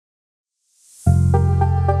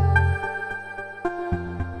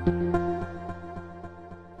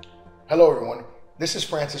Hello everyone, this is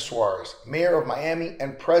Francis Suarez, Mayor of Miami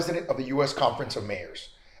and President of the U.S. Conference of Mayors.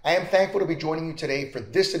 I am thankful to be joining you today for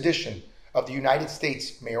this edition of the United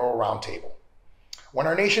States Mayoral Roundtable. When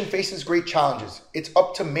our nation faces great challenges, it's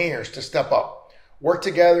up to mayors to step up, work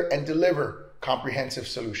together, and deliver comprehensive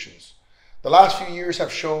solutions. The last few years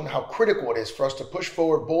have shown how critical it is for us to push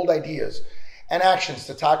forward bold ideas and actions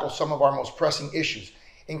to tackle some of our most pressing issues,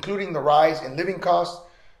 including the rise in living costs,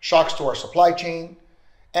 shocks to our supply chain,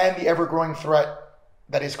 and the ever-growing threat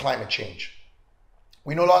that is climate change.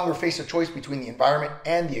 We no longer face a choice between the environment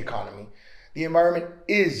and the economy. The environment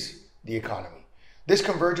is the economy. This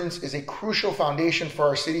convergence is a crucial foundation for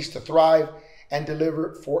our cities to thrive and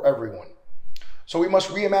deliver for everyone. So we must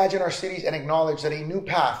reimagine our cities and acknowledge that a new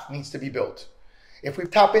path needs to be built. If we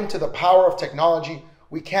tap into the power of technology,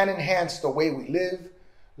 we can enhance the way we live,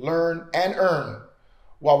 learn, and earn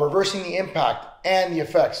while reversing the impact and the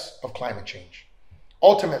effects of climate change.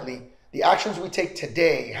 Ultimately, the actions we take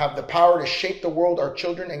today have the power to shape the world our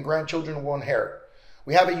children and grandchildren will inherit.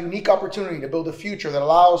 We have a unique opportunity to build a future that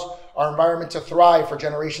allows our environment to thrive for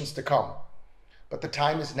generations to come. But the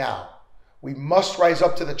time is now. We must rise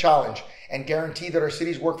up to the challenge and guarantee that our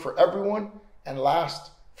cities work for everyone and last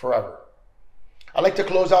forever. I'd like to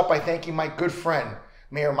close out by thanking my good friend,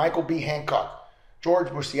 Mayor Michael B. Hancock, George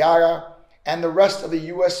Busiaga, and the rest of the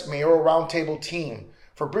U.S. Mayoral Roundtable team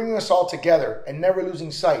for bringing us all together and never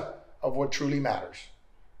losing sight of what truly matters.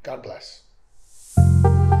 God bless.